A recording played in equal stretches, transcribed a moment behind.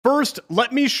First,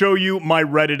 let me show you my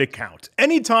Reddit account.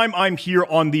 Anytime I'm here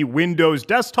on the Windows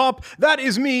desktop, that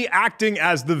is me acting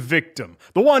as the victim,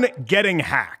 the one getting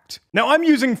hacked. Now I'm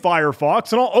using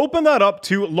Firefox, and I'll open that up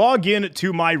to log in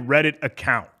to my Reddit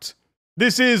account.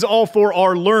 This is all for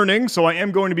our learning, so I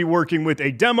am going to be working with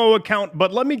a demo account,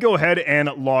 but let me go ahead and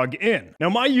log in. Now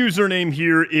my username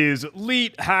here is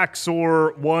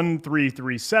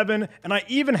LeetHackSor1337, and I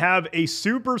even have a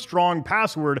super strong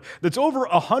password that's over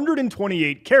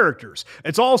 128 characters.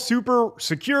 It's all super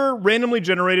secure, randomly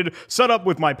generated, set up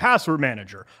with my password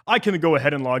manager. I can go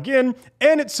ahead and log in,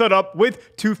 and it's set up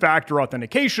with two-factor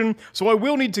authentication, so I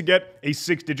will need to get a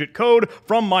 6-digit code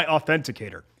from my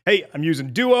authenticator. Hey, I'm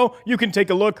using Duo. You can take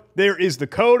a look. There is the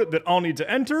code that I'll need to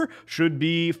enter. Should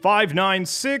be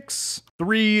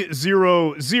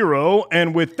 596300.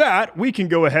 And with that, we can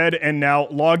go ahead and now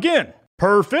log in.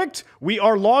 Perfect. We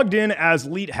are logged in as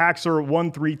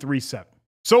LeetHackSor1337.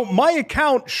 So my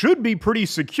account should be pretty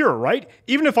secure, right?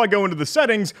 Even if I go into the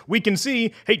settings, we can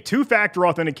see, hey, two-factor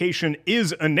authentication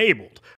is enabled.